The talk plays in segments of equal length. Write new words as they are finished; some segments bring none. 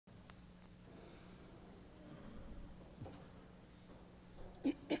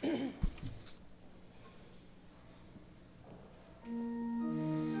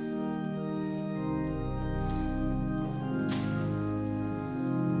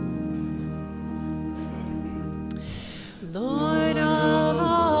Lord of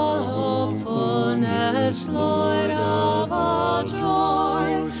all hopefulness, Lord of all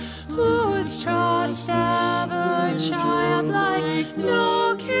joy, whose trust ever childlike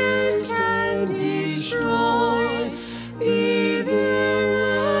no cares can destroy, be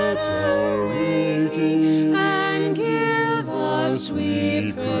there at our waking and give us,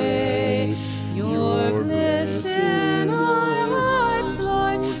 we pray, your bliss in our hearts,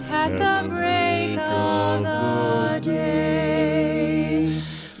 Lord, at the break of the day.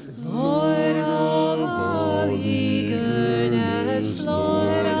 Lord of all eagerness,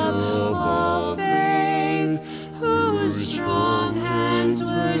 Lord of all faith, whose strong hands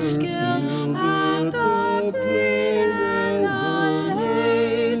were skilled at the plane and the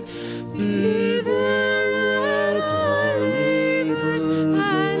lathe, be there at our labors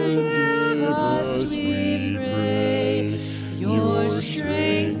and give us, we pray, your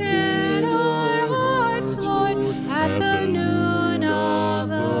strength in our hearts, Lord, at the noon of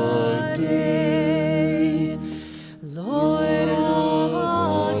the day. Lord of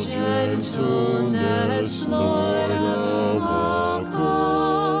all gentleness, Lord of all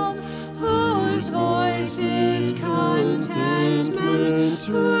calm, whose voice is contentment,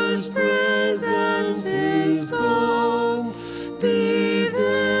 whose presence is balm, be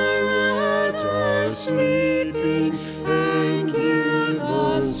there at our sleeping and give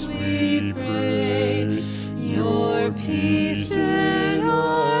us, we pray, your peace in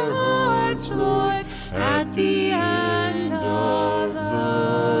our hearts, Lord, at the end of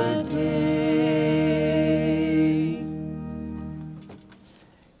the day.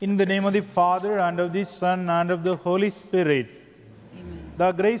 In the name of the Father, and of the Son, and of the Holy Spirit, Amen.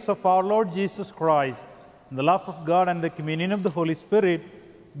 the grace of our Lord Jesus Christ, and the love of God, and the communion of the Holy Spirit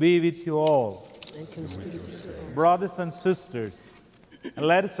be with you all. And come speak to us all. Brothers and sisters,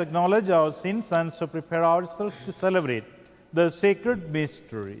 let us acknowledge our sins and so prepare ourselves to celebrate the sacred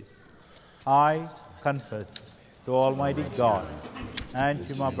mysteries. I confess to Almighty God and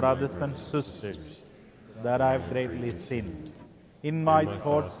to my brothers and sisters that I have greatly sinned in my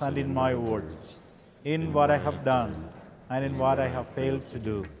thoughts and in my words, in what I have done and in what I have failed to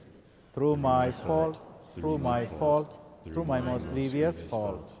do, through my fault, through my most grievous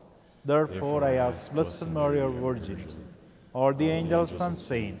fault. Therefore I ask Blessed Mary, our Virgin, or the angels and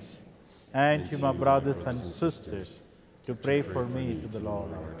saints, and to my brothers and sisters, to pray for me to the Lord.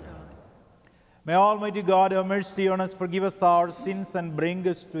 May Almighty God have mercy on us, forgive us our sins, and bring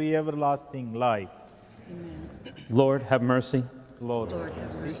us to everlasting life. Amen. Lord, have mercy. Lord, Lord,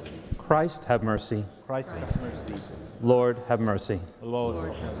 have mercy. Christ, have mercy. Christ have mercy. Lord, have mercy. Lord,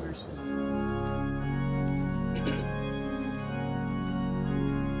 Lord, have mercy.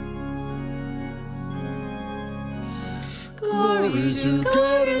 Glory to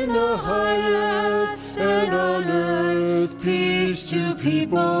God in the highest, and on earth peace to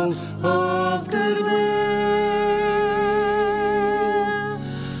people of good will.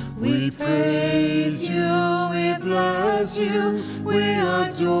 We praise you, we bless you, we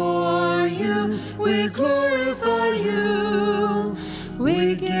adore you, we glorify you.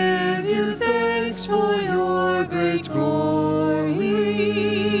 We give you thanks for your great glory.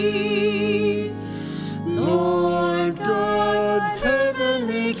 Lord God,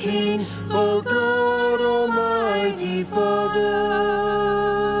 heavenly King, O God, Almighty Father,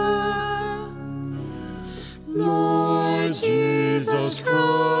 Lord Jesus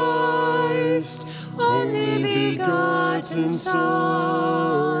Christ, only begotten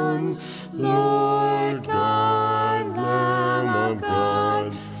Son, Lord God, Lamb of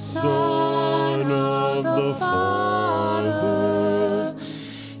God, Son of the Father,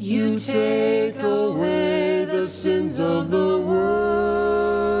 you take away the sins of the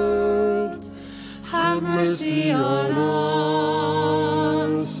world. Have mercy on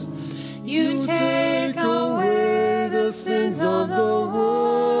us. You take away the sins of the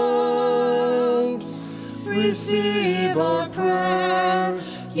world. Receive our prayer.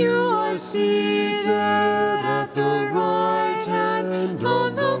 You are seated at the right hand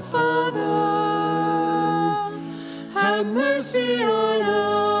of the Father. Have mercy on us.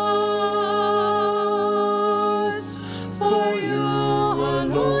 For you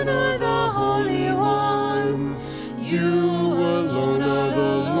alone are the Holy One. You alone are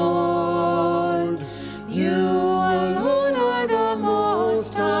the Lord. You alone are the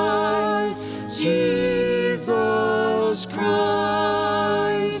Most High. Jesus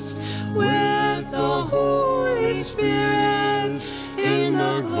Christ, with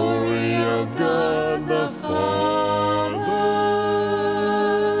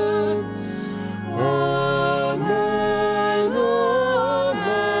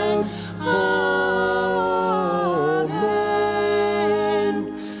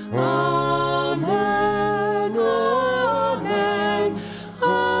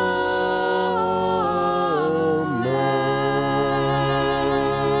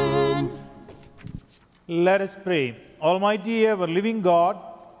Let us pray. Almighty ever-living God,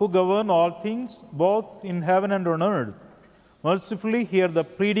 who govern all things, both in heaven and on earth, mercifully hear the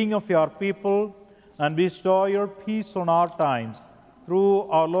pleading of your people and bestow your peace on our times. Through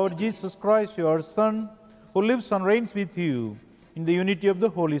our Lord Jesus Christ, your Son, who lives and reigns with you in the unity of the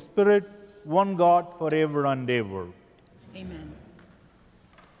Holy Spirit, one God, forever and ever. Amen.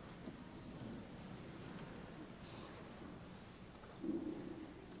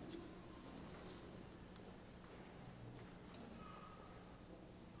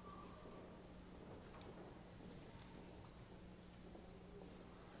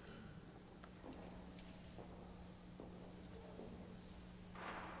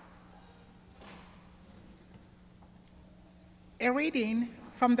 A reading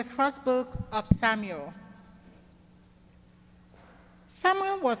from the first book of Samuel.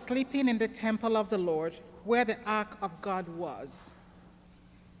 Samuel was sleeping in the temple of the Lord, where the ark of God was.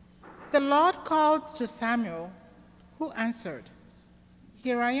 The Lord called to Samuel, who answered,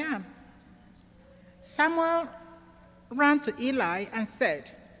 "Here I am." Samuel ran to Eli and said,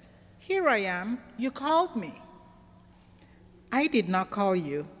 "Here I am, you called me." "I did not call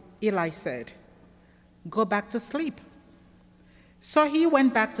you," Eli said. "Go back to sleep." So he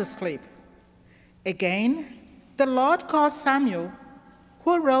went back to sleep. Again, the Lord called Samuel,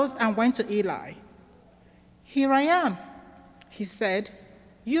 who rose and went to Eli. "Here I am," he said,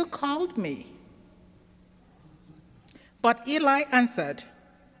 "you called me." But Eli answered,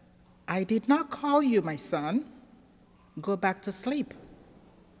 "I did not call you, my son. Go back to sleep."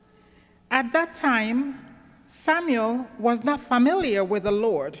 At that time, Samuel was not familiar with the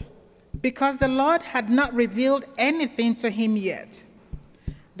Lord, because the Lord had not revealed anything to him yet.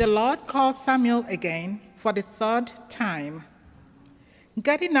 The Lord called Samuel again for the third time.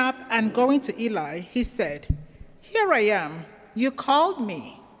 Getting up and going to Eli, he said, "Here I am, you called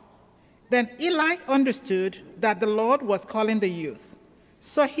me." Then Eli understood that the Lord was calling the youth.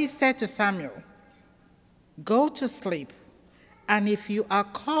 So he said to Samuel, "Go to sleep, and if you are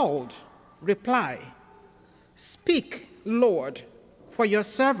called, reply, 'Speak, Lord, for your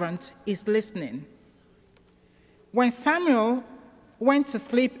servant is listening.'" When Samuel went to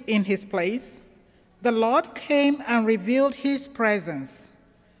sleep in his place, the Lord came and revealed his presence,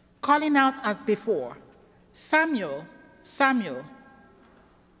 calling out as before, "Samuel, Samuel."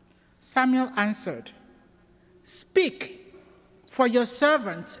 Samuel answered, "Speak, for your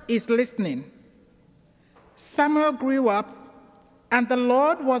servant is listening." Samuel grew up, and the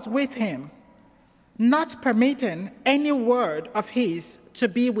Lord was with him, not permitting any word of his to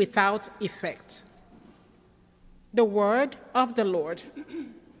be without effect. The word of the Lord.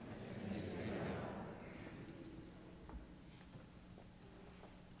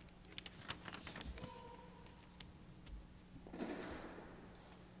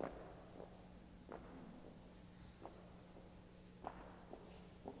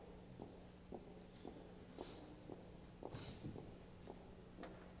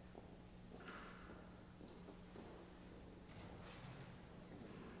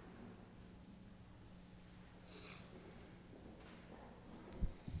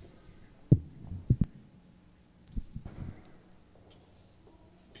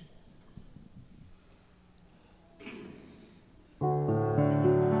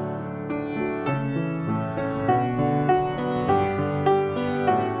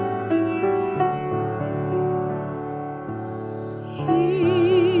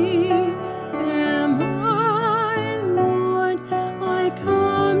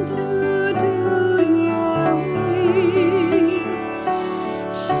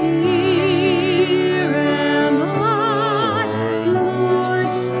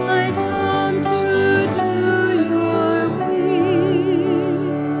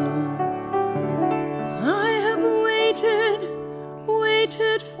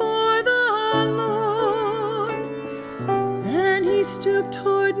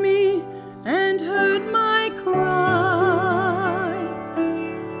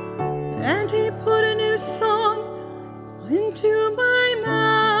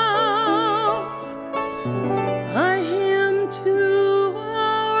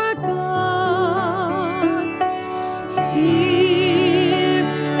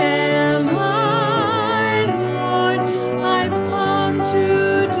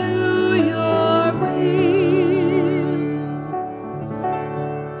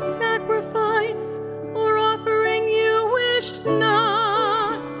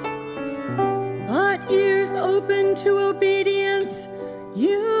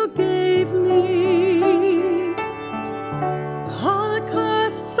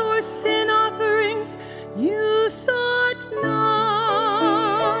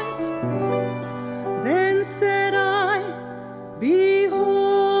 Then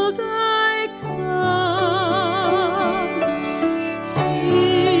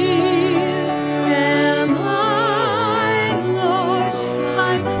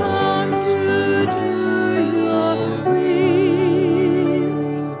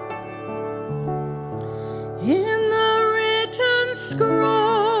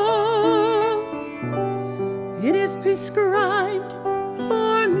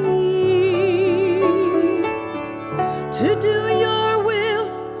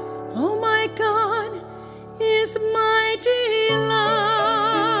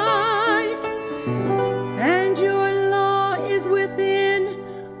in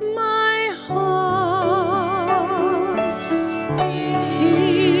my heart.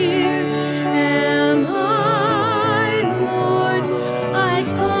 Here am I, Lord, I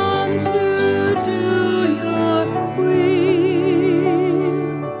come to do your will.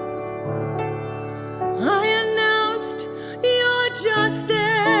 I announced your justice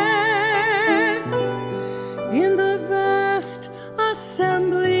in the vast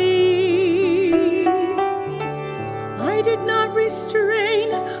assembly. I did not restrain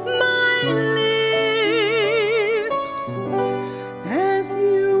my lips, as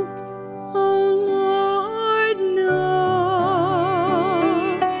you, O Lord, know.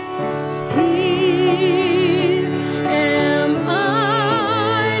 Here am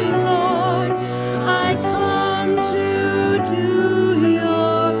I, Lord, I come to do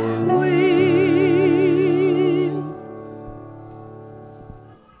your will.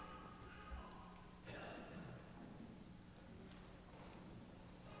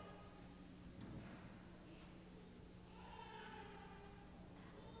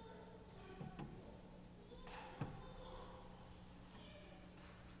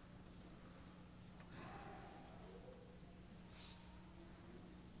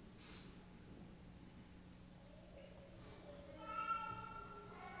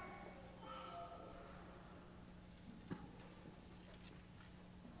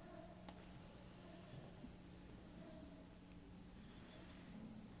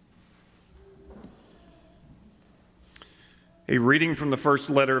 A reading from the first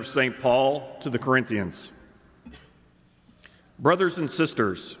letter of St. Paul to the Corinthians. Brothers and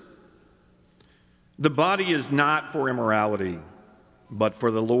sisters, the body is not for immorality, but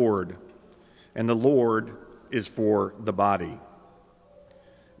for the Lord, and the Lord is for the body.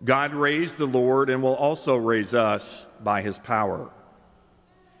 God raised the Lord and will also raise us by his power.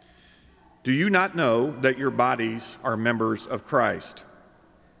 Do you not know that your bodies are members of Christ?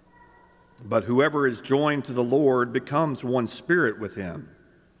 But whoever is joined to the Lord becomes one spirit with him.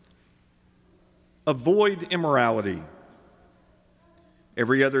 Avoid immorality.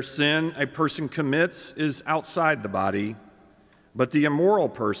 Every other sin a person commits is outside the body, but the immoral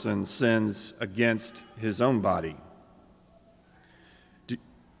person sins against his own body. Do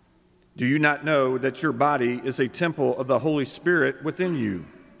you not know that your body is a temple of the Holy Spirit within you,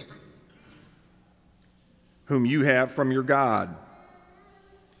 whom you have from your God,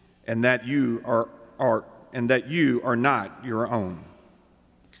 and that you are not your own?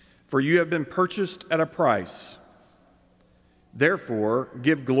 For you have been purchased at a price. Therefore,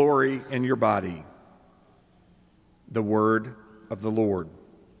 give glory in your body. The word of the Lord.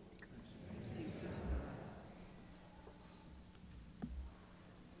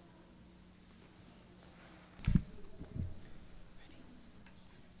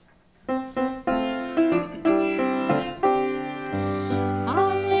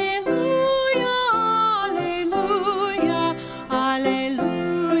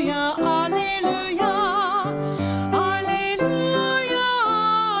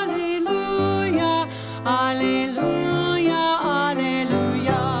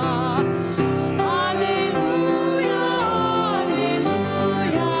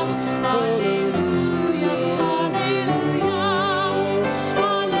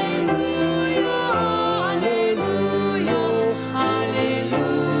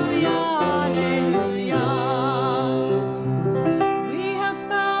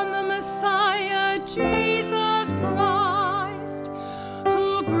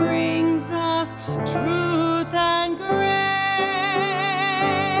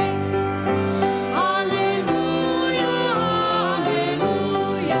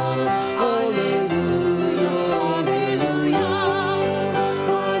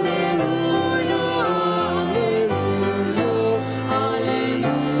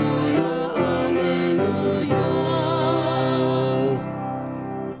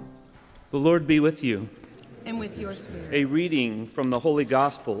 The Lord be with you. And with your spirit. A reading from the Holy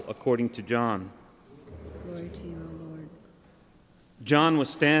Gospel according to John. Glory to you, O Lord. John was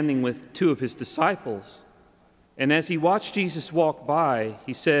standing with two of his disciples, and as he watched Jesus walk by,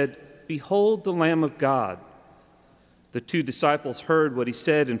 he said, "Behold the Lamb of God." The two disciples heard what he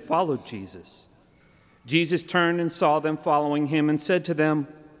said and followed Jesus. Jesus turned and saw them following him and said to them,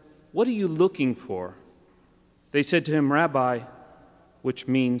 "What are you looking for?" They said to him, "Rabbi," which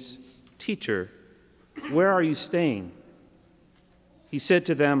means teacher, "where are you staying?" He said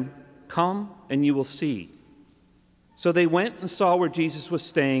to them, "Come and you will see." So they went and saw where Jesus was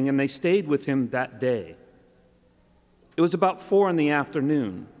staying, and they stayed with him that day. It was about 4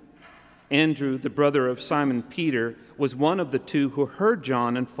 p.m. Andrew, the brother of Simon Peter, was one of the two who heard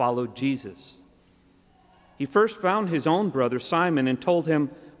John and followed Jesus. he first found his own brother Simon and told him,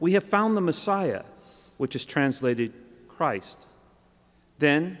 "We have found the Messiah," which is translated Christ.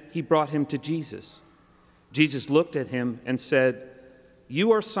 Then he brought him to Jesus. Jesus looked at him and said,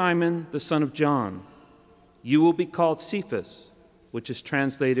 "You are Simon, the son of John. You will be called Cephas," which is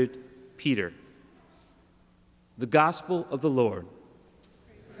translated Peter. The Gospel of the Lord.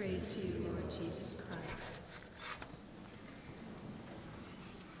 Praise to you, Lord Jesus Christ.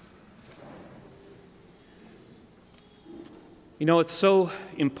 You know, it's so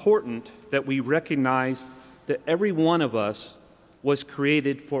important that we recognize that every one of us was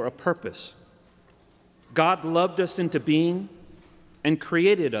created for a purpose. God loved us into being and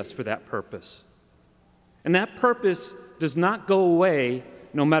created us for that purpose. And that purpose does not go away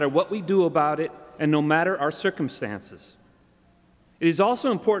no matter what we do about it and no matter our circumstances. It is also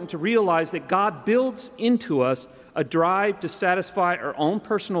important to realize that God builds into us a drive to satisfy our own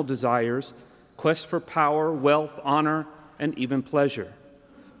personal desires, quest for power, wealth, honor, and even pleasure.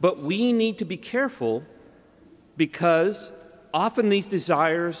 But we need to be careful because often these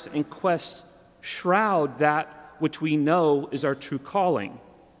desires and quests shroud that which we know is our true calling.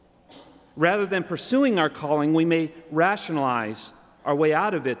 Rather than pursuing our calling, we may rationalize our way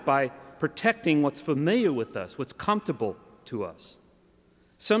out of it by protecting what's familiar with us, what's comfortable to us.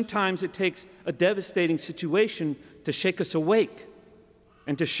 Sometimes it takes a devastating situation to shake us awake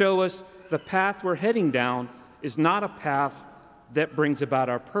and to show us the path we're heading down is not a path that brings about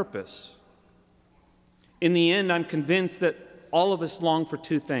our purpose. In the end, I'm convinced that all of us long for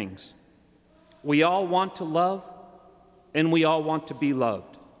two things. We all want to love, and we all want to be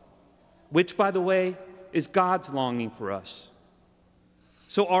loved, which, by the way, is God's longing for us.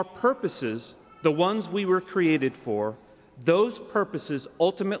 So our purposes, the ones we were created for, those purposes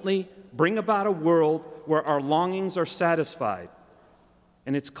ultimately bring about a world where our longings are satisfied,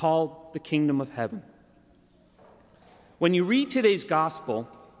 and it's called the kingdom of heaven. When you read today's gospel,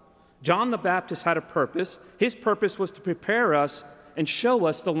 John the Baptist had a purpose. His purpose was to prepare us and show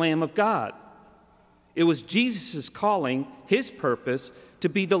us the Lamb of God. It was Jesus' calling, his purpose, to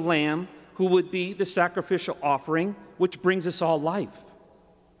be the Lamb who would be the sacrificial offering, which brings us all life.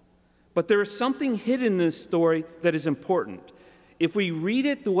 But there is something hidden in this story that is important. If we read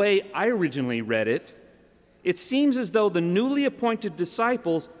it the way I originally read it, it seems as though the newly appointed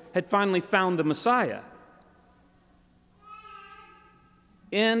disciples had finally found the Messiah.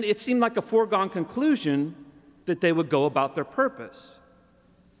 And it seemed like a foregone conclusion that they would go about their purpose.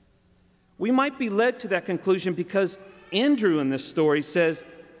 We might be led to that conclusion because Andrew in this story says to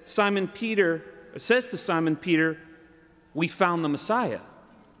Simon Peter, "We found the Messiah."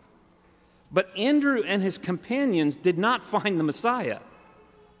 But Andrew and his companions did not find the Messiah.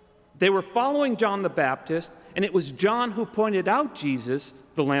 They were following John the Baptist, and it was John who pointed out Jesus,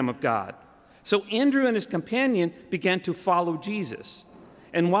 the Lamb of God. So Andrew and his companion began to follow Jesus.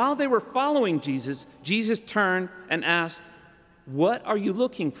 And while they were following Jesus, Jesus turned and asked, "What are you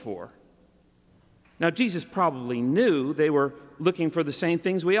looking for?" Now, Jesus probably knew they were looking for the same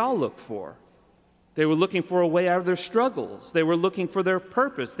things we all look for. They were looking for a way out of their struggles. They were looking for their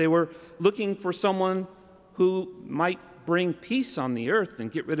purpose. They were looking for someone who might bring peace on the earth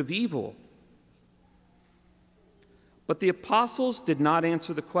and get rid of evil. But the apostles did not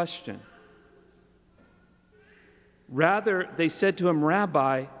answer the question. Rather, they said to him,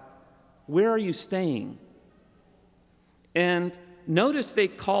 "Rabbi, where are you staying?" And notice they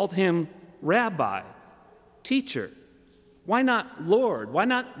called him Rabbi, teacher. Why not Lord? Why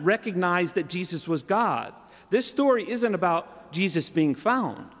not recognize that Jesus was God? This story isn't about Jesus being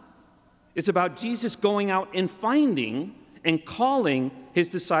found. It's about Jesus going out and finding and calling his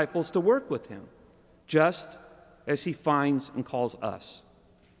disciples to work with him, just as he finds and calls us.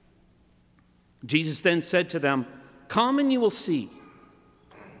 Jesus then said to them, "Come and you will see."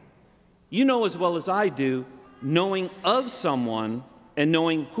 You know as well as I do, knowing of someone and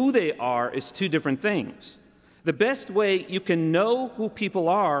knowing who they are is two different things. The best way you can know who people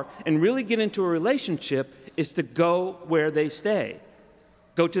are and really get into a relationship is to go where they stay.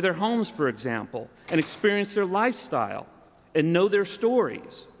 Go to their homes, for example, and experience their lifestyle and know their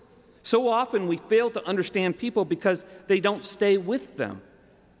stories. So often we fail to understand people because they don't stay with them.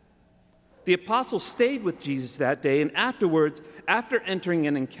 The apostles stayed with Jesus that day, and afterwards, after entering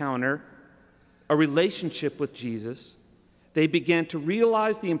an encounter, a relationship with Jesus, they began to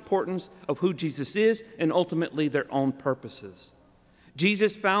realize the importance of who Jesus is and ultimately their own purposes.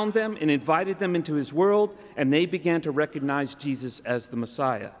 Jesus found them and invited them into his world, and they began to recognize Jesus as the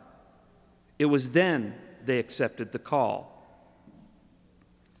Messiah. It was then they accepted the call.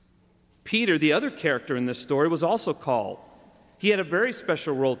 Peter, the other character in this story, was also called. He had a very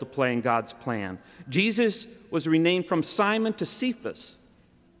special role to play in God's plan. Jesus was renamed from Simon to Cephas,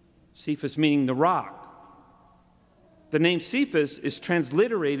 Cephas meaning the rock. The name Cephas is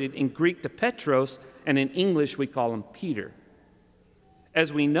transliterated in Greek to Petros, and in English we call him Peter.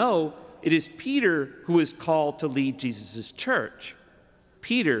 As we know, it is Peter who is called to lead Jesus' church.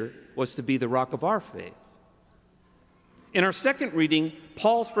 Peter was to be the rock of our faith. In our second reading,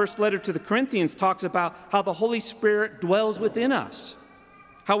 Paul's first letter to the Corinthians talks about how the Holy Spirit dwells within us,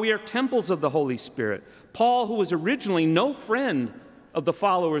 how we are temples of the Holy Spirit. Paul, who was originally no friend of the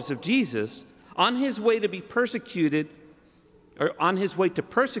followers of Jesus, on his way to be persecuted, or on his way to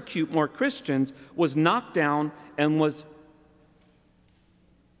persecute more Christians, was knocked down and was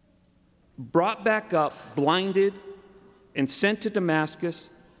brought back up, blinded, and sent to Damascus,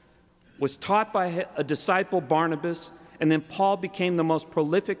 was taught by a disciple, Barnabas, and then Paul became the most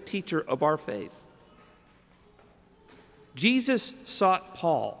prolific teacher of our faith. Jesus sought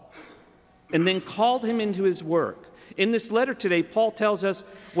Paul and then called him into his work. In this letter today, Paul tells us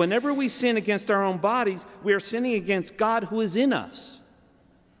whenever we sin against our own bodies, we are sinning against God who is in us.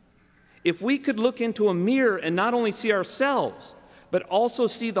 If we could look into a mirror and not only see ourselves, but also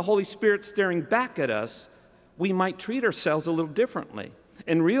see the Holy Spirit staring back at us, we might treat ourselves a little differently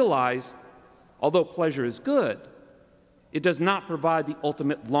and realize, although pleasure is good, it does not provide the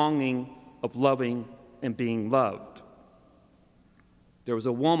ultimate longing of loving and being loved. There was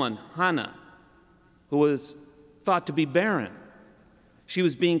a woman, Hannah, who was thought to be barren. She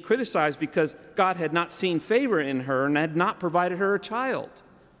was being criticized because God had not seen favor in her and had not provided her a child.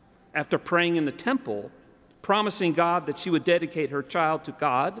 After praying in the temple, promising God that she would dedicate her child to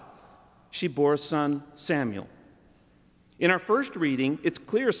God, she bore a son, Samuel. In our first reading, it's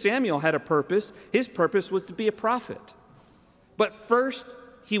clear Samuel had a purpose. His purpose was to be a prophet. But first,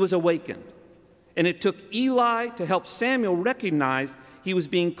 he was awakened, and it took Eli to help Samuel recognize he was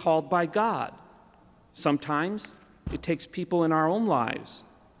being called by God. Sometimes it takes people in our own lives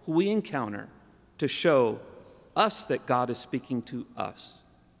who we encounter to show us that God is speaking to us.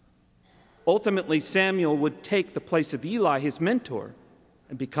 Ultimately, Samuel would take the place of Eli, his mentor,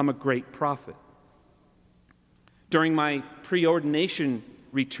 and become a great prophet. During my preordination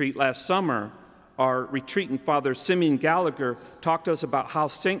retreat last summer, our retreatant Father Simeon Gallagher talked to us about how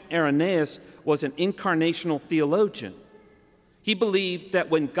St. Irenaeus was an incarnational theologian. He believed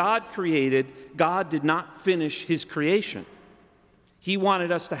that when God created, God did not finish his creation. He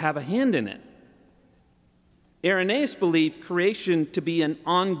wanted us to have a hand in it. Irenaeus believed creation to be an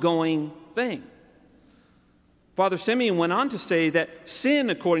ongoing thing. Father Simeon went on to say that sin,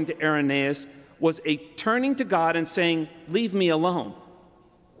 according to Irenaeus, was a turning to God and saying, "Leave me alone.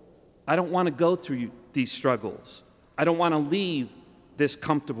 I don't want to go through these struggles. I don't want to leave this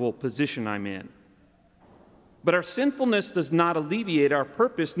comfortable position I'm in." But our sinfulness does not alleviate our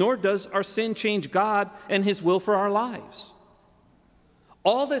purpose, nor does our sin change God and his will for our lives.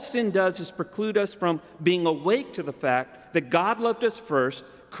 All that sin does is preclude us from being awake to the fact that God loved us first,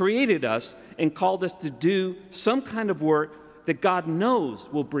 created us, and called us to do some kind of work that God knows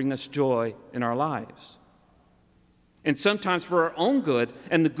will bring us joy in our lives. And sometimes for our own good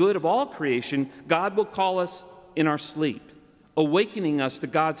and the good of all creation, God will call us in our sleep, awakening us to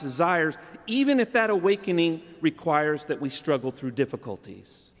God's desires, even if that awakening requires that we struggle through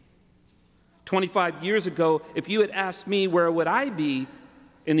difficulties. 25 years ago, if you had asked me where would I be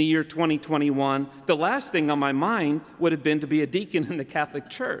in the year 2021, the last thing on my mind would have been to be a deacon in the Catholic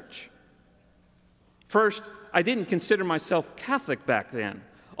Church. First, I didn't consider myself Catholic back then,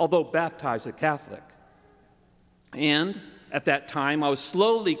 although baptized a Catholic. And at that time, I was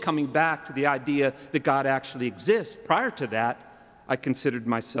slowly coming back to the idea that God actually exists. Prior to that, I considered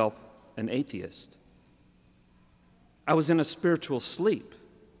myself an atheist. I was in a spiritual sleep.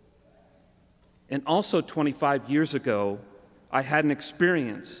 And also 25 years ago, I had an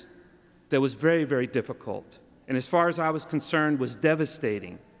experience that was very, very difficult. And as far as I was concerned, was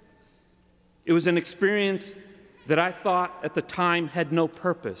devastating. It was an experience that I thought at the time had no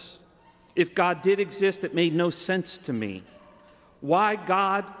purpose. If God did exist, it made no sense to me. Why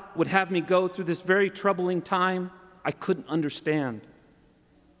God would have me go through this very troubling time, I couldn't understand.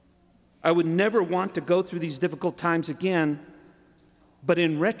 I would never want to go through these difficult times again, but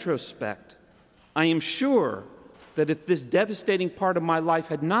in retrospect, I am sure that if this devastating part of my life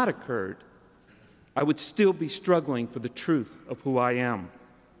had not occurred, I would still be struggling for the truth of who I am.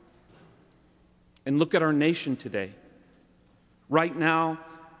 And look at our nation today. Right now,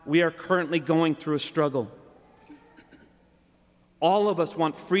 we are currently going through a struggle. All of us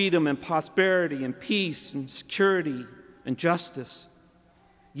want freedom and prosperity and peace and security and justice.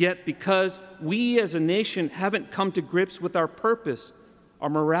 Yet because we as a nation haven't come to grips with our purpose, our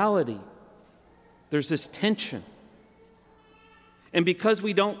morality, there's this tension. And because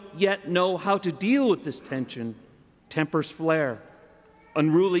we don't yet know how to deal with this tension, tempers flare.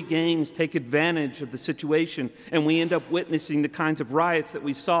 Unruly gangs take advantage of the situation, and we end up witnessing the kinds of riots that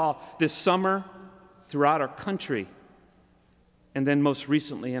we saw this summer throughout our country, and then most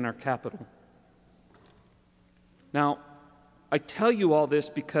recently in our capital. Now, I tell you all this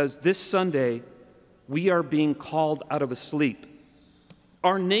because this Sunday we are being called out of a sleep.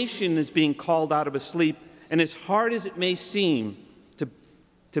 Our nation is being called out of a sleep, and as hard as it may seem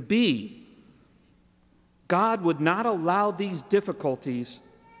to be, God would not allow these difficulties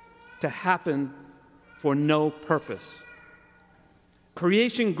to happen for no purpose.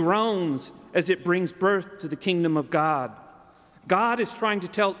 Creation groans as it brings birth to the kingdom of God. God is trying to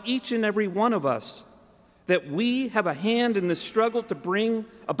tell each and every one of us that we have a hand in the struggle to bring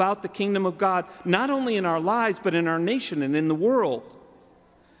about the kingdom of God, not only in our lives, but in our nation and in the world.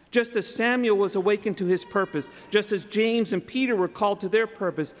 Just as Samuel was awakened to his purpose, just as James and Peter were called to their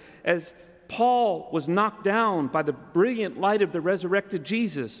purpose, as Paul was knocked down by the brilliant light of the resurrected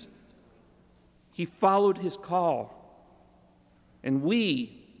Jesus, he followed his call. And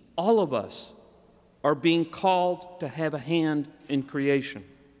we, all of us, are being called to have a hand in creation.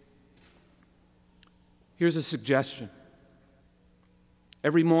 Here's a suggestion.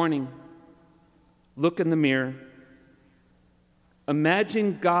 Every morning, look in the mirror.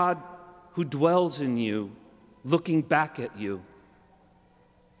 Imagine God who dwells in you looking back at you.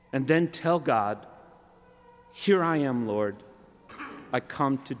 And then tell God, "Here I am, Lord. I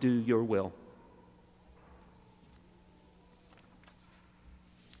come to do your will."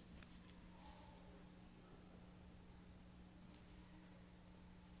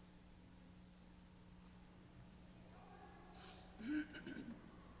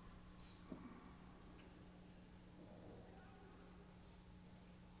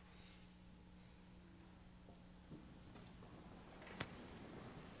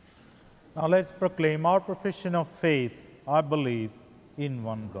 Now let's proclaim our profession of faith. I believe in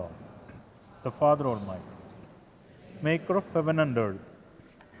one God, the Father Almighty, maker of heaven and earth,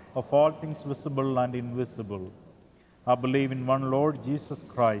 of all things visible and invisible. I believe in one Lord Jesus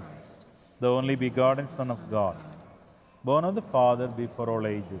Christ, the only begotten Son of God, born of the Father before all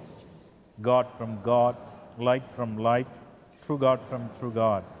ages, God from God, light from light, true God from true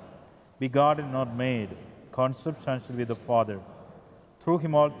God, begotten, not made, consubstantial with the Father. Through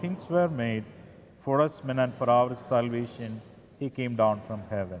him all things were made. For us men and for our salvation he came down from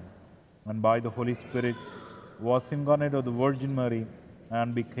heaven, and by the Holy Spirit was incarnate of the Virgin Mary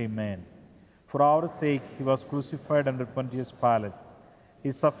and became man. For our sake he was crucified under Pontius Pilate.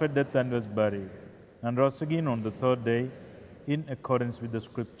 He suffered death and was buried, and rose again on the third day in accordance with the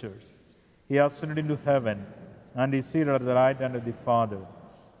Scriptures. He ascended into heaven, and is seated at the right hand of the Father.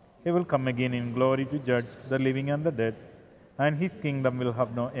 He will come again in glory to judge the living and the dead, and his kingdom will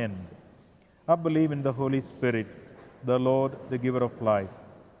have no end. I believe in the Holy Spirit, the Lord, the giver of life,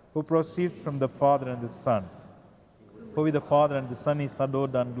 who proceeds from the Father and the Son, who with the Father and the Son is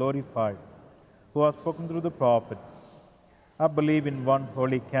adored and glorified, who has spoken through the prophets. I believe in one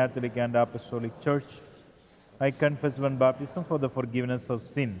holy Catholic and Apostolic Church. I confess one baptism for the forgiveness of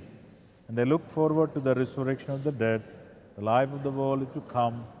sins, and I look forward to the resurrection of the dead, the life of the world to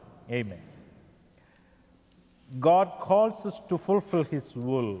come. Amen. God calls us to fulfill his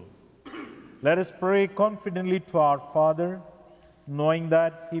will. Let us pray confidently to our Father, knowing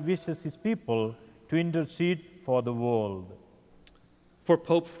that he wishes his people to intercede for the world. For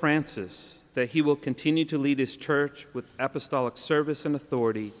Pope Francis, that he will continue to lead his church with apostolic service and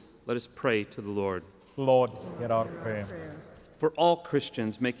authority, let us pray to the Lord. Lord, hear our prayer. For all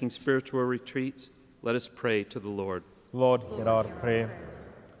Christians making spiritual retreats, let us pray to the Lord. Lord, hear our prayer.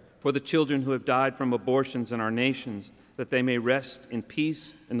 For the children who have died from abortions in our nations, that they may rest in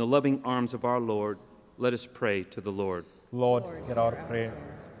peace in the loving arms of our Lord, let us pray to the Lord. Lord, hear our prayer.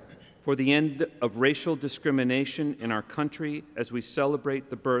 For the end of racial discrimination in our country as we celebrate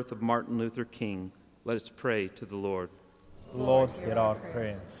the birth of Martin Luther King, let us pray to the Lord. Lord, hear our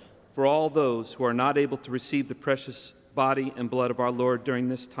prayer. For all those who are not able to receive the precious body and blood of our Lord during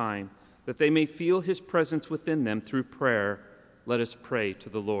this time, that they may feel his presence within them through prayer, let us pray to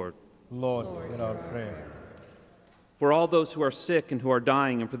the Lord. Lord, hear our prayer. For all those who are sick and who are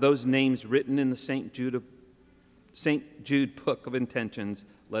dying, and for those names written in the St. Jude Book of Intentions,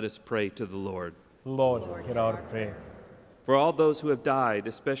 let us pray to the Lord. Lord, hear our prayer. For all those who have died,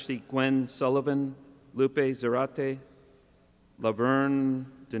 especially Gwen Sullivan, Lupe Zarate, Laverne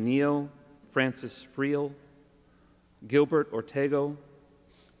Danilo, Francis Friel, Gilbert Ortego,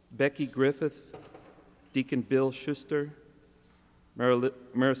 Becky Griffith, Deacon Bill Schuster,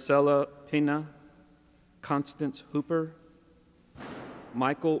 Maricela Pena, Constance Hooper,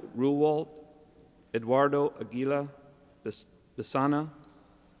 Michael Ruwalt, Eduardo Aguila Besana,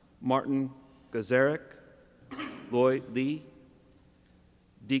 Martin Gazarek, Lloyd Lee,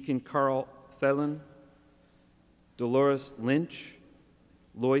 Deacon Carl Thelen, Dolores Lynch,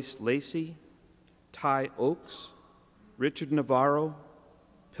 Lois Lacey, Ty Oakes, Richard Navarro,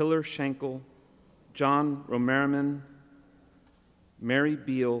 Pillar Schenkel, John Romerman, Mary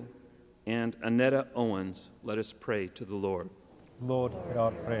Beal, and Annetta Owens. Let us pray to the Lord. Lord, hear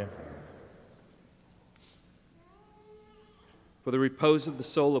our prayer. For the repose of the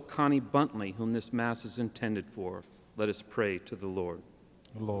soul of Connie Buntley, whom this Mass is intended for, let us pray to the Lord.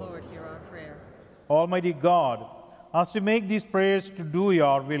 Lord, hear our prayer. Almighty God, as we make these prayers to do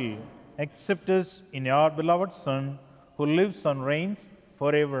your will, accept us in your beloved Son, who lives and reigns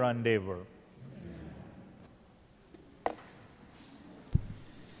forever and ever.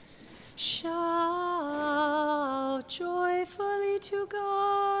 Shout joyfully to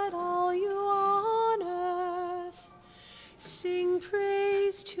God, all you on earth. Sing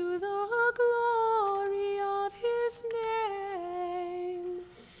praise to the glory of his name.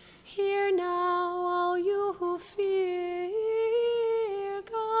 Hear now, all you who fear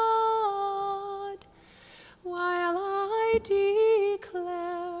God, while I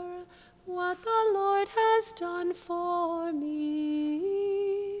declare what the Lord has done for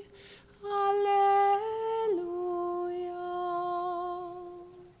me. Alleluia.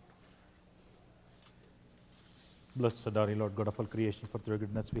 Blessed are you, Lord God of all creation, for through your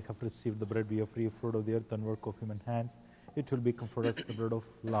goodness we have received the bread we have free fruit of the earth and work of human hands. It will become for us the bread of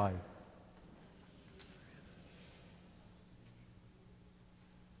life.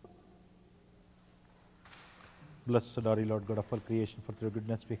 Blessed are you, Lord God of all creation, for through your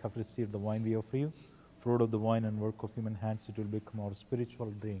goodness we have received the wine we offer you, fruit of the vine and work of human hands. It will become our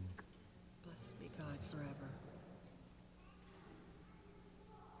spiritual drink. Blessed be God forever.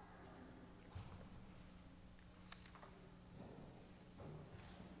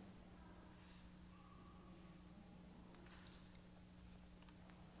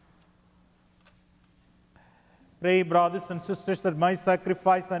 Pray, brothers and sisters, that my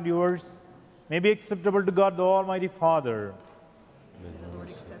sacrifice and yours may be acceptable to God, the Almighty Father. May the Lord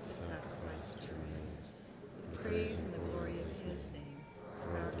accept the sacrifice at your hands, for the praise and the glory of his name,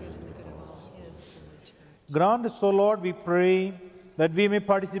 for our good and the good of all his holy church. Grant us, O Lord, we pray, that we may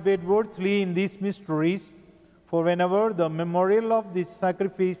participate worthily in these mysteries, for whenever the memorial of this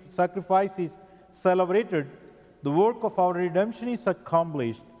sacrifice is celebrated, the work of our redemption is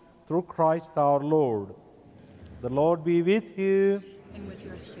accomplished through Christ our Lord. The Lord be with you. And with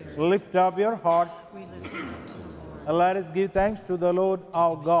your spirit, Lift up your hearts, we lift them up to the Lord. and let us give thanks to the Lord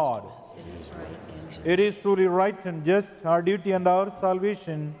our God. It is right and just. It is truly right and just, our duty and our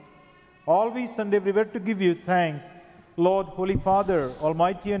salvation, always and everywhere to give you thanks, Lord, Holy Father,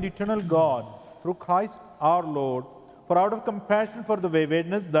 Almighty and eternal God, through Christ our Lord. For out of compassion for the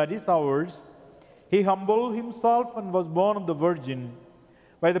waywardness that is ours, he humbled himself and was born of the Virgin.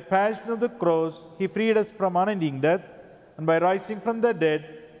 By the passion of the cross, he freed us from unending death, and by rising from the dead,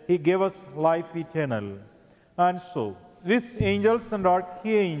 he gave us life eternal. And so, with angels and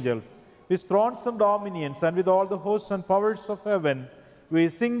archangels, with thrones and dominions, and with all the hosts and powers of heaven, we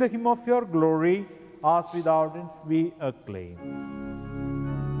sing the hymn of your glory, as without end we acclaim.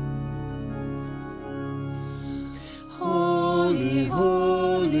 Holy,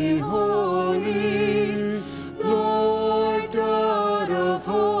 holy, holy, Lord God of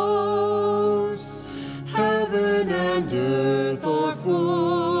hosts, heaven and earth are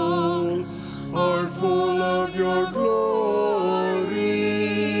full of your glory.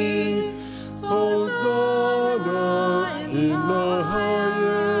 Hosanna in the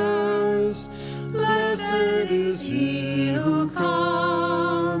highest. Blessed is he who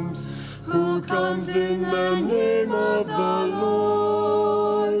comes in the name of the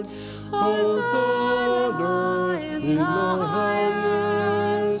Lord. Hosanna in the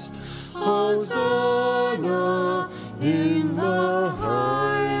highest. Hosanna in the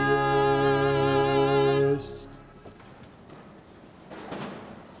highest.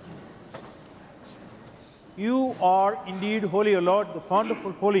 You are indeed holy, O Lord, the fount of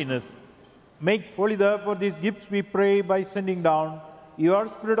holiness. Make holy, therefore, these gifts, we pray, by sending down your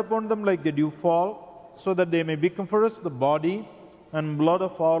Spirit upon them like the dewfall, so that they may become for us the body and blood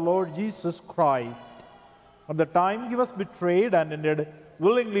of our Lord Jesus Christ. At the time he was betrayed and ended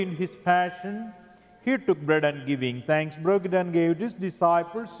willingly in his passion, he took bread and giving thanks, broke it and gave it to his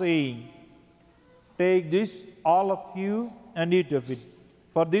disciples, saying, "Take this, all of you, and eat of it.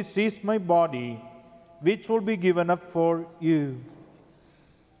 For this is my body, which will be given up for you.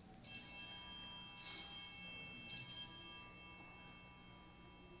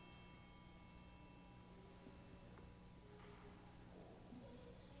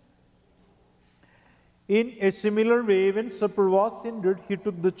 In a similar way, when supper was ended, he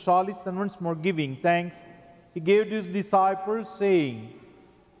took the chalice and once more giving thanks, he gave to his disciples, saying,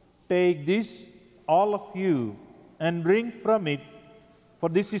 "Take this, all of you, and drink from it, for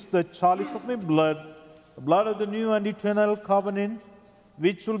this is the chalice of my blood, the blood of the new and eternal covenant,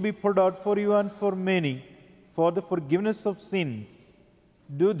 which will be poured out for you and for many, for the forgiveness of sins.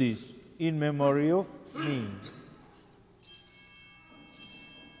 Do this in memory of me."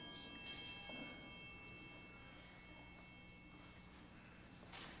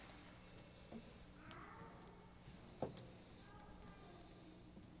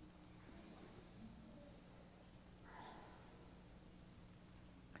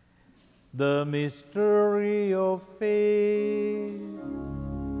 The mystery of faith.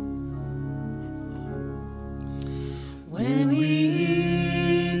 When we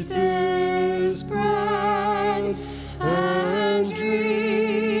eat this bread and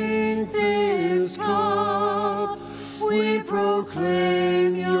drink this cup, we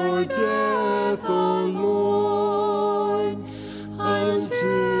proclaim your death, O Lord,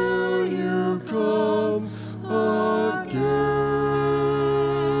 until you come again.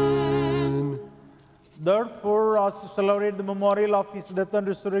 Therefore, as we celebrate the memorial of his death and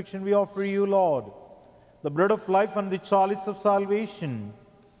resurrection, we offer you, Lord, the bread of life and the chalice of salvation,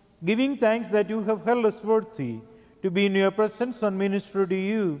 giving thanks that you have held us worthy to be in your presence and minister to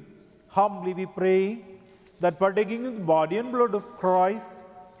you. Humbly we pray that partaking of the body and blood of Christ,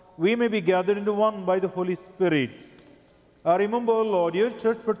 we may be gathered into one by the Holy Spirit. Remember, Lord, your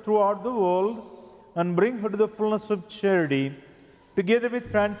church spread throughout the world, and bring her to the fullness of charity, together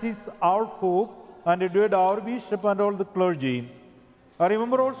with Francis, our Pope, and Edward, our Bishop, and all the clergy.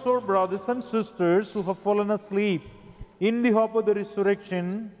 Remember also our brothers and sisters who have fallen asleep in the hope of the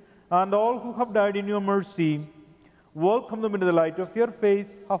resurrection, and all who have died in your mercy. Welcome them into the light of your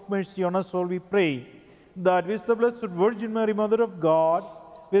face. Have mercy on us all, we pray, that with the Blessed Virgin Mary, Mother of God,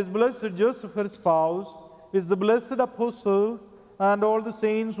 with Blessed Joseph, her spouse, with the blessed apostles, and all the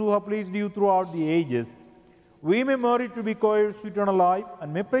saints who have pleased you throughout the ages, we may merit to be co-heirs to eternal life,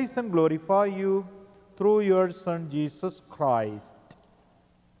 and may praise and glorify you through your Son, Jesus Christ.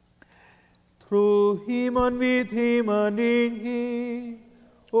 Through him and with him and in him,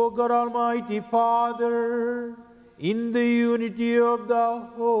 O God Almighty Father, in the unity of the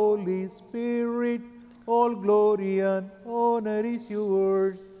Holy Spirit, all glory and honor is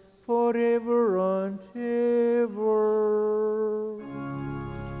yours forever and ever.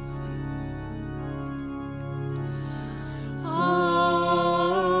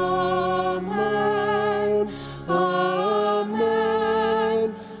 Amen. Amen.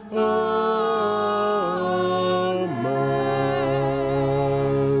 Amen.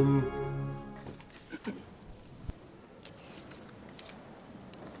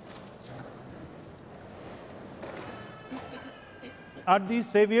 At the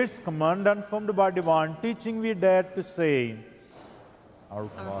Saviour's command and formed by divine teaching, we dare to say, Our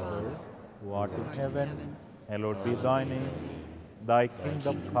Father, who art in heaven, hallowed be thy name. Thy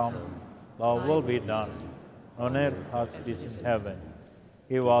kingdom come, thy will be done, on earth as it is in heaven.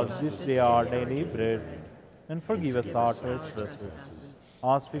 Give us this day our daily bread, and forgive us our trespasses,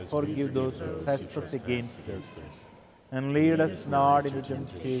 as we forgive those who trespass against us. And lead us not into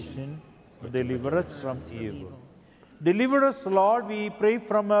temptation, but deliver us from evil. Deliver us, Lord, we pray,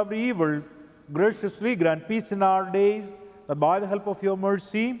 from every evil. Graciously grant peace in our days, that by the help of your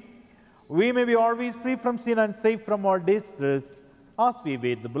mercy, we may be always free from sin and safe from all distress, as we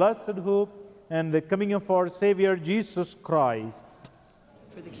await the blessed hope and the coming of our Savior Jesus Christ.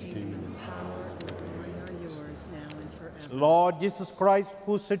 For the kingdom and the power and the glory are yours, now and forever. Lord Jesus Christ,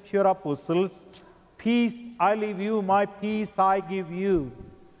 who said to your apostles, "Peace I leave you, my peace I give you,"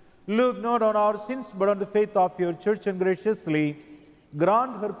 look not on our sins, but on the faith of your church, and graciously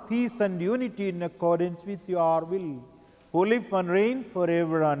grant her peace and unity in accordance with your will, who live and reign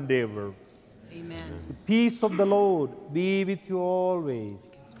forever and ever. Amen. The peace of the Lord be with you always.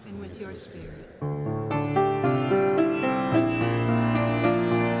 And with your spirit.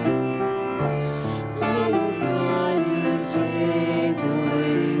 Lamb of God, you take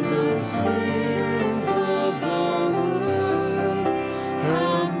away the sins of the world.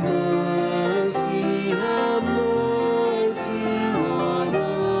 Have mercy on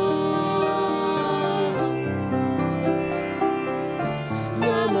us.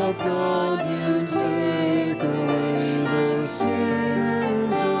 Lamb of God, you take away the sins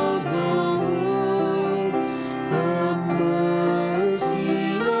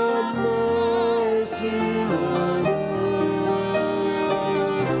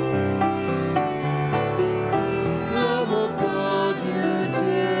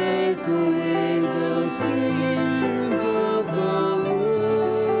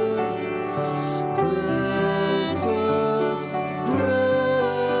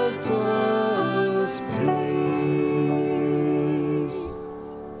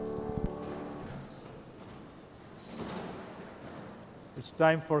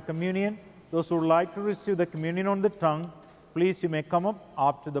time for communion. Those who would like to receive the communion on the tongue, please, you may come up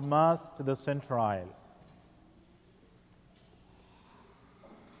after the Mass to the center aisle.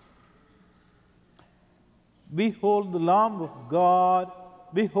 Behold the Lamb of God.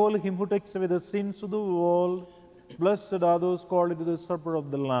 Behold him who takes away the sins of the world. Blessed are those called into the supper of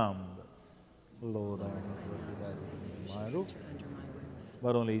the Lamb. Lord, I am not worthy that you enter my roof,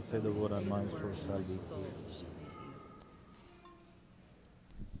 but only say the word and my soul shall be healed.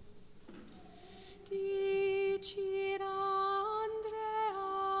 Dicit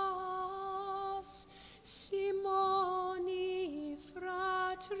Andreas, Simoni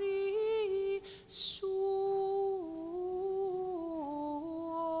fratri suo,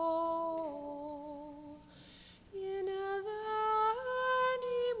 in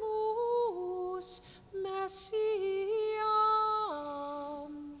venimus Messiam,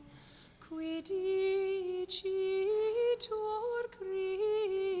 qui dicitur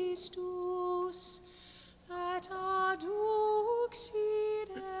Christus, et aduxit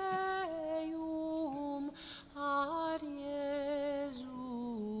eum ad Iesum.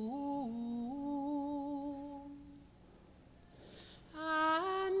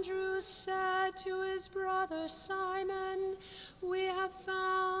 Andrew said to his brother Simon, we have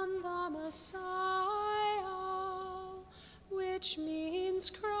found the Messiah, which means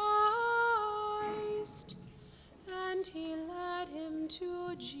Christ. And he led him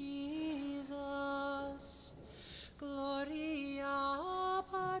to Jesus. Gloria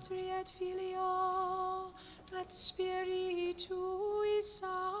Patri et Filio et Spiritui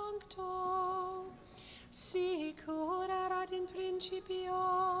Sancto, sicut erat in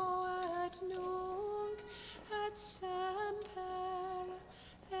principio et nunc et semper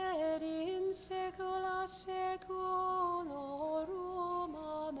et in saecula saeculorum.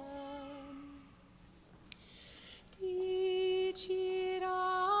 Amen. Dicit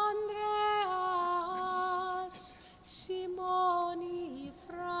Andreas, Simoni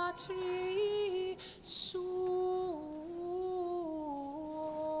fratri suo,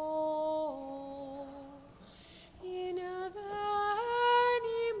 in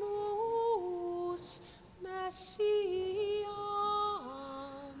venimus Messiam,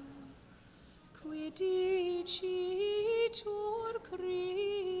 qui dicitur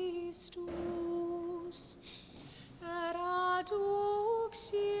Christus, et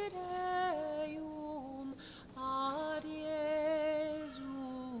aduxit eum ad Iesum.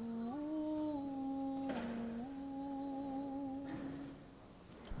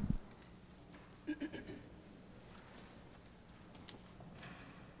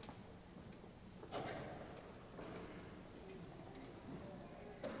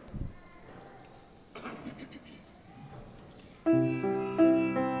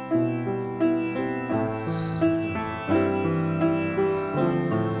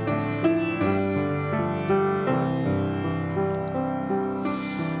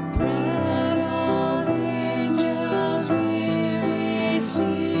 Bread of angels, we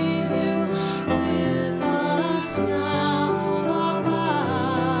receive you. With us now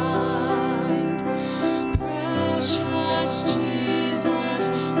abide. Precious Jesus,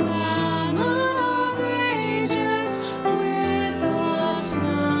 Banner of ages, with us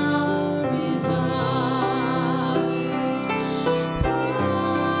now reside.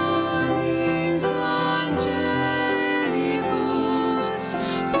 Bodies angelicus,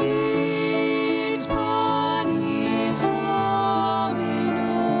 fit bodies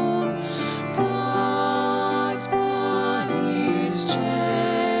hominum, dat bodies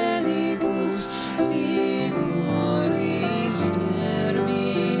celicus, figuris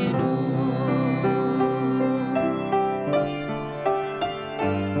terminum.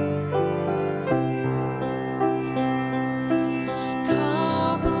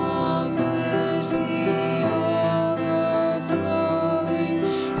 Cup of mercy overflowing,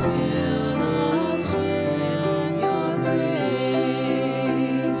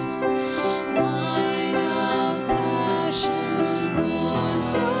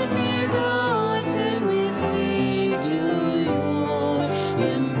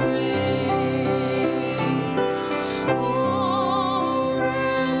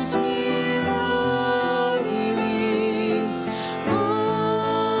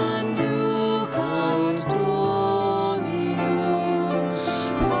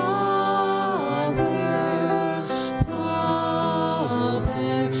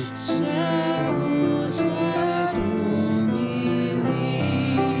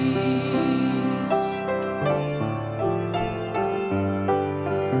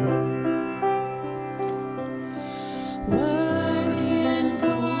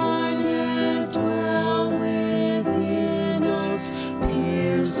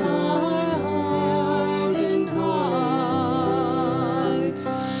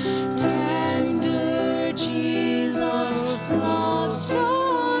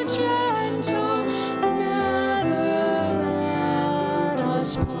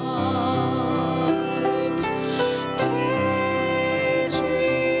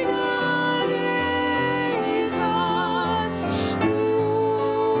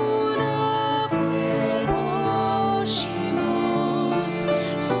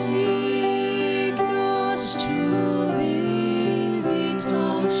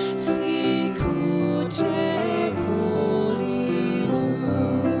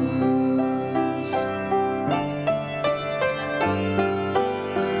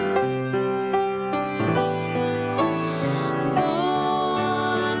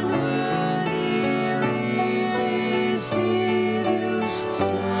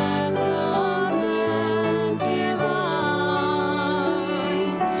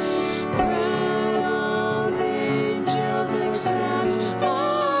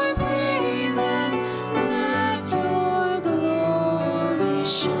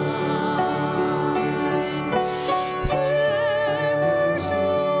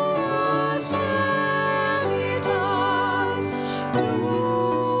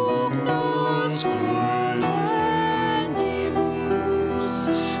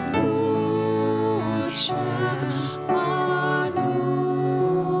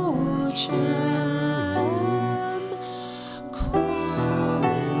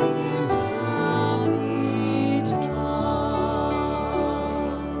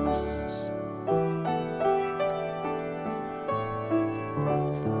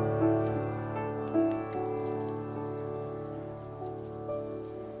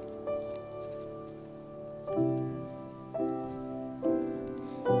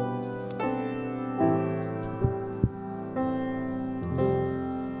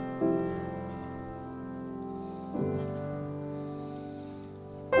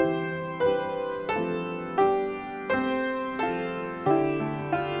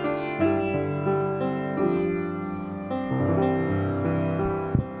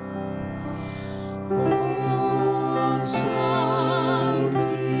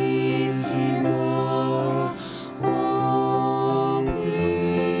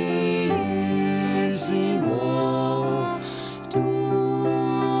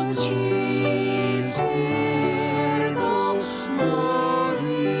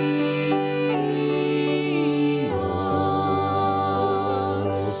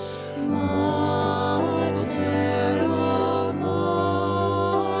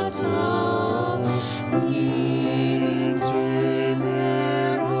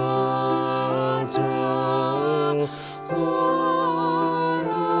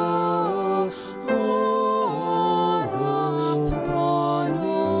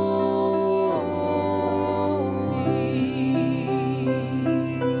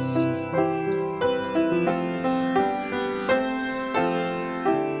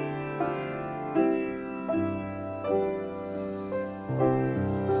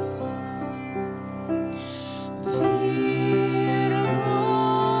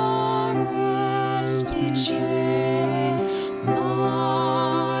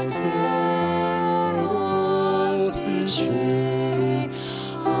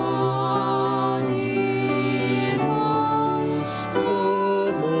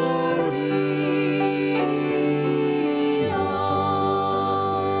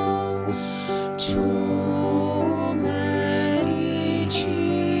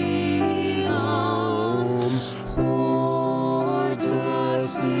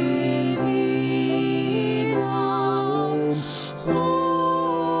 Sanctus Divinum, ora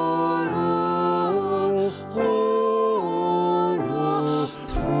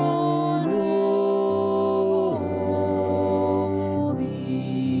pro nobis.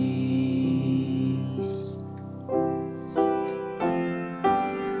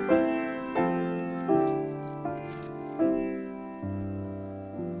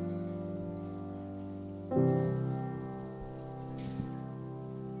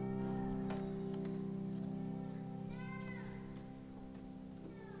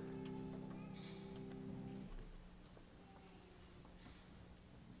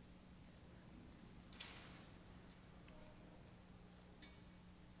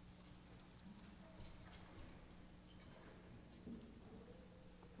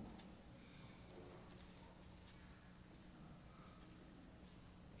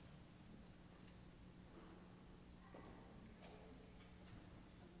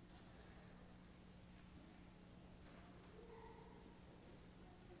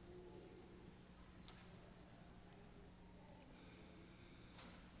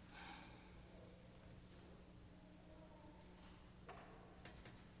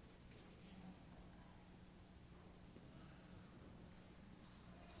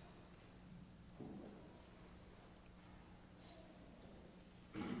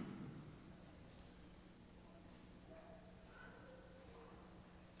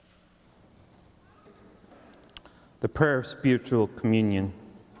 The prayer of spiritual communion.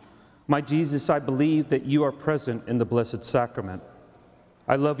 My Jesus, I believe that you are present in the Blessed Sacrament.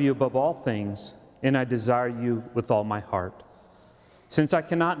 I love you above all things, and I desire you with all my heart. Since I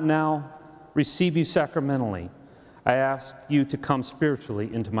cannot now receive you sacramentally, I ask you to come spiritually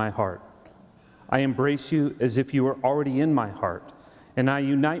into my heart. I embrace you as if you were already in my heart, and I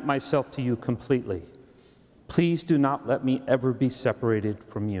unite myself to you completely. Please do not let me ever be separated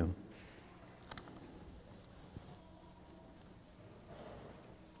from you.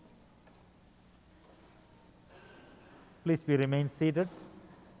 Please remain seated.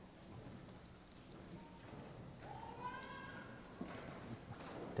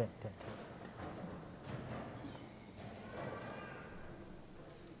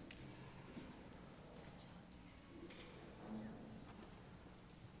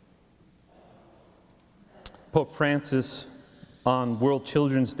 Pope Francis on World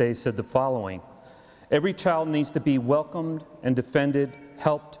Children's Day said the following: every child needs to be welcomed and defended,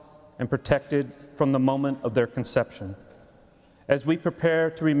 helped and protected from the moment of their conception. As we prepare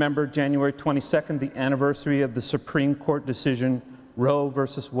to remember January 22nd, the anniversary of the Supreme Court decision, Roe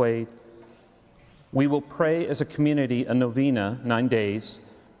versus Wade, we will pray as a community a novena, 9 days,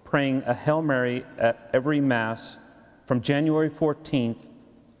 praying a Hail Mary at every Mass from January 14th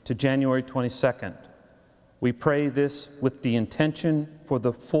to January 22nd. We pray this with the intention for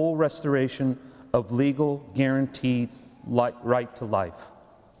the full restoration of legal, guaranteed right to life.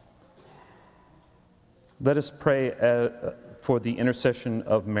 Let us pray for the intercession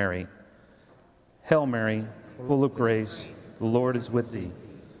of Mary. Hail Mary, full of grace, the Lord is with thee.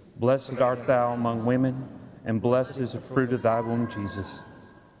 Blessed art thou among women, and blessed is the fruit of thy womb, Jesus.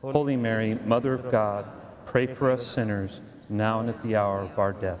 Holy Mary, Mother of God, pray for us sinners, now and at the hour of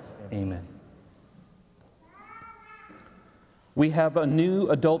our death. Amen. We have a new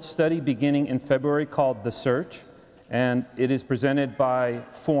adult study beginning in February called The Search, and it is presented by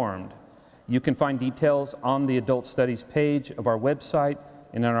Formed. You can find details on the Adult Studies page of our website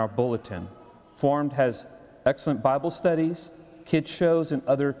and in our bulletin. Formed has excellent Bible studies, kids shows, and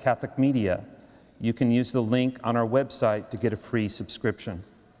other Catholic media. You can use the link on our website to get a free subscription.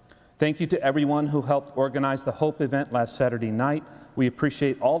 Thank you to everyone who helped organize the Hope event last Saturday night. We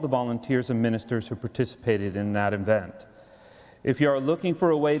appreciate all the volunteers and ministers who participated in that event. If you are looking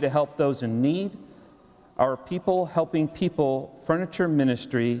for a way to help those in need, our People Helping People Furniture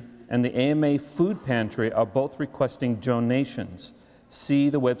Ministry and the AMA Food Pantry are both requesting donations. See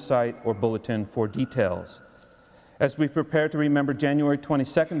the website or bulletin for details. As we prepare to remember January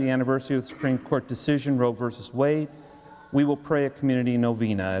 22nd, the anniversary of the Supreme Court decision, Roe versus Wade, we will pray a community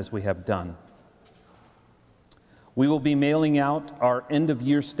novena as we have done. We will be mailing out our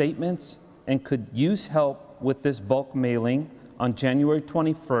end-of-year statements and could use help with this bulk mailing on January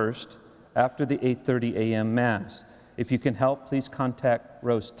 21st after the 8:30 a.m. Mass. If you can help, please contact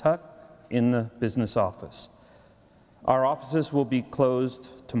Rose Tuck in the business office. Our offices will be closed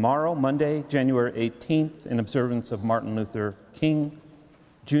tomorrow, Monday, January 18th, in observance of Martin Luther King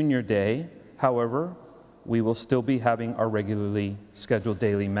Jr. Day. However, we will still be having our regularly scheduled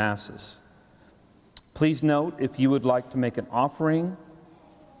daily masses. Please note, if you would like to make an offering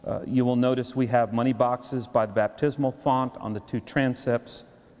You will notice we have money boxes by the baptismal font on the 2 transepts,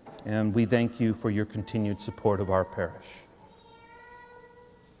 and we thank you for your continued support of our parish.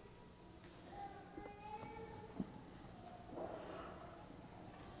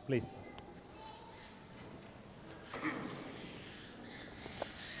 Please.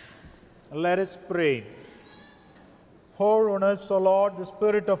 Let us pray. Pour on us, O Lord, the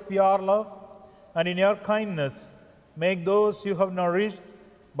spirit of your love, and in your kindness make those you have nourished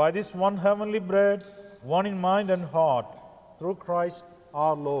by this one heavenly bread, one in mind and heart, through Christ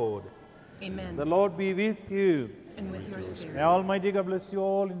our Lord. Amen. The Lord be with you. And with your spirit. May Almighty God bless you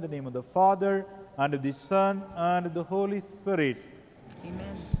all in the name of the Father, and of the Son, and of the Holy Spirit.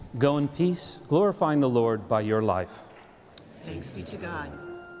 Amen. Go in peace, glorifying the Lord by your life. Thanks be to God.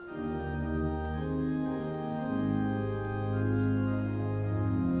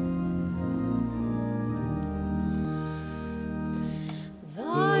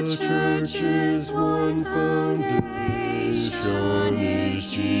 The Church's one foundation is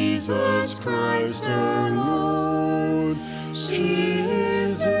Jesus Christ our Lord. She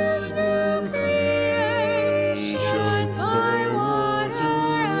is His new creation by water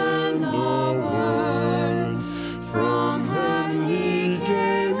and the Word. From heaven He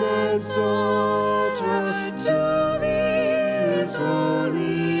came and sought her to be His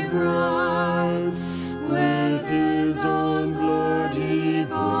holy bride. With His own blood He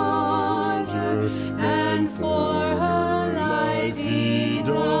bought her, and for her life He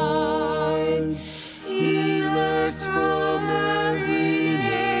died. Elect from every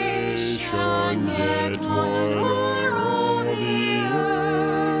nation, yet one o'er all the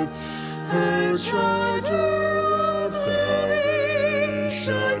earth. Her charter of salvation,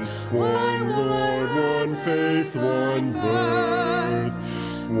 one Lord, one faith, one birth,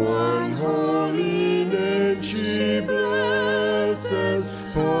 one holy name she blesses,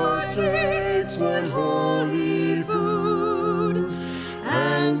 partakes one holy food,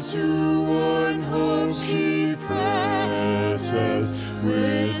 and to one hope she presses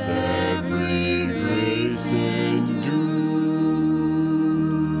with